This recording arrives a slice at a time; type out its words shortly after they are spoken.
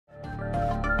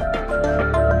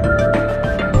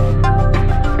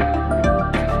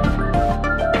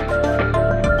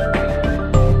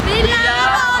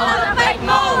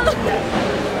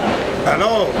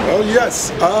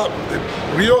Yes,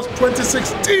 Rio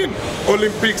 2016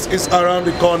 Olympics is around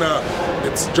the corner.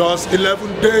 It's just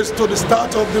 11 days to the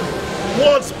start of the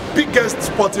world's biggest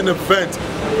sporting event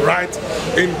right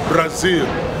in Brazil.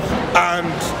 And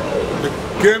the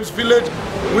Games Village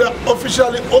were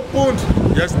officially opened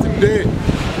yesterday.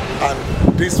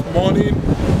 And this morning,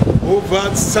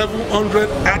 over 700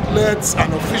 athletes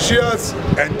and officials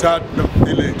entered the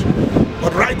village.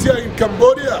 But right here in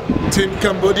Cambodia, Team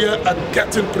Cambodia are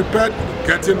getting prepared,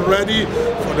 getting ready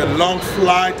for the long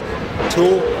flight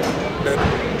to the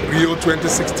Rio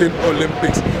 2016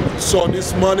 Olympics. So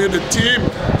this morning the team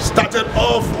started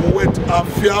off with a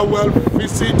farewell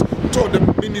visit to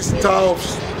the Minister of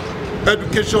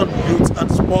Education, Youth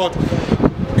and Sport,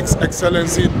 His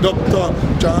Excellency Dr.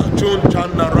 Chun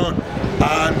Chanaron,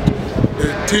 and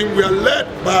the team were led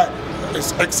by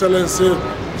His Excellency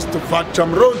Mr.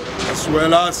 Vachamron, as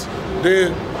well as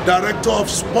the Director of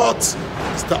Sports,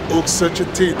 Mr.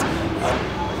 Oksechetit,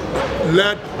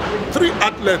 led three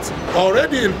athletes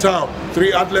already in town.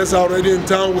 Three athletes are already in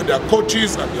town with their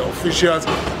coaches and their officials.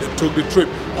 They took the trip.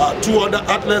 Two other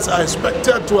athletes are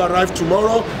expected to arrive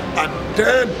tomorrow, and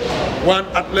then one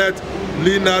athlete,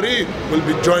 Linari, will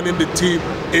be joining the team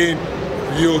in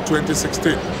Rio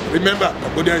 2016. Remember,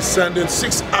 Cambodia is sending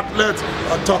 6 athletes.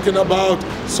 We're talking about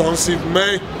Sonsiv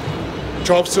May,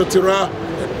 Chov Sotira,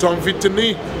 Tom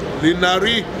Vitini,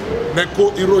 Linari,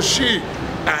 Neko Hiroshi,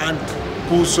 and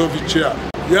Pusovicia.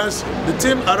 Yes, the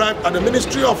team arrived at the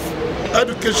Ministry of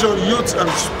Education, Youth and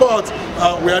Sport,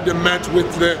 where they met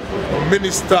with the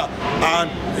Minister and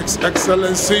His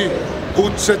Excellency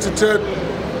Oksechetit,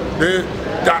 the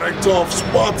Director of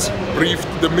Sports, briefed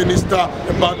the Minister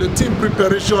about the team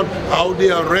preparation, how they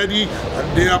are ready,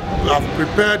 and they have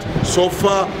prepared so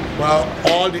far.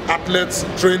 All the athletes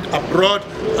trained abroad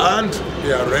and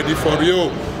they are ready for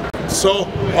Rio. So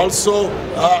also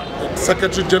the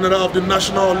Secretary General of the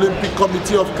National Olympic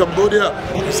Committee of Cambodia,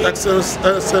 His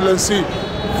Excellency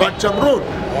Vachamron,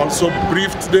 also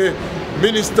briefed the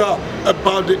Minister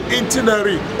about the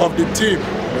itinerary of the team,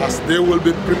 as they will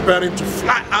be preparing to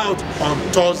fly out on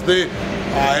Thursday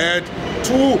ahead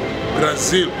to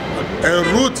Brazil, en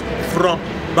route from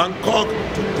Bangkok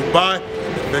to Dubai,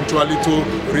 eventually to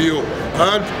Rio.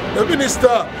 And the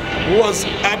minister was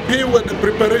happy with the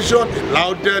preparation. He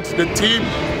lauded the team,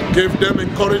 gave them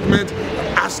encouragement,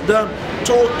 and asked them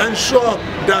to ensure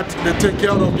that they take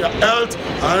care of their health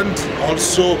and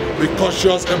also be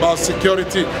cautious about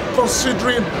security,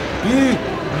 considering the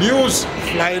news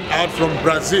flying out from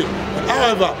Brazil.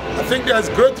 However, I think there's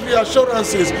great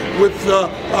reassurances with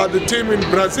the team in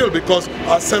Brazil, because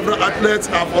several athletes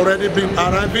have already been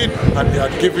arriving and they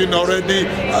are giving already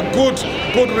a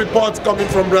good reports coming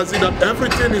from Brazil that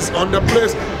everything is on the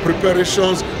place.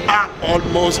 Preparations are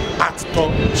almost at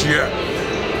top tier.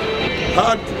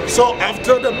 And so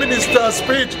after the minister's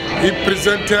speech, he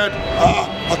presented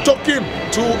a token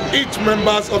to each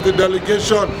members of the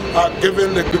delegation,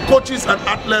 giving the coaches and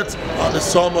athletes the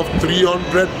sum of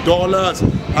 $300,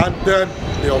 and then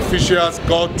the officials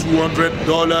got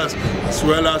 $200, as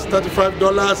well as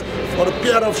 $35 for a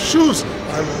pair of shoes,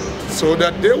 and so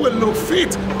that they will look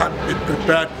fit and be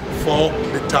prepared for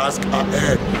the task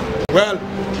ahead. Well,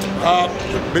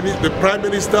 the Prime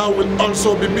Minister will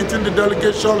also be meeting the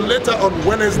delegation later on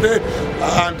Wednesday,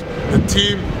 and the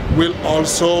team will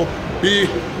also be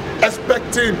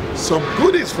expecting some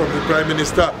goodies from the Prime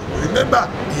Minister. Remember,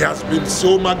 he has been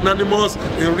so magnanimous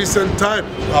in recent time,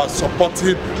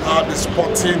 supporting the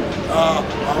sporting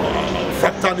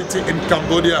fraternity in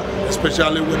Cambodia,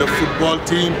 especially with the football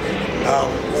team.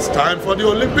 It's time for the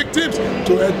Olympic teams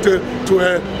to enjoy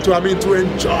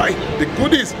the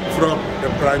goodies from the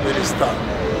Prime Minister.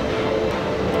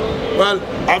 Well,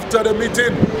 after the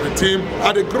meeting, the team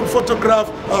had a group photograph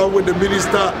with the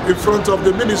minister in front of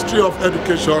the Ministry of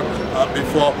Education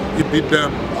before he bid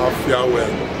them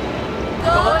farewell.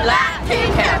 Good luck,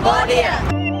 Team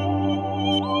Cambodia!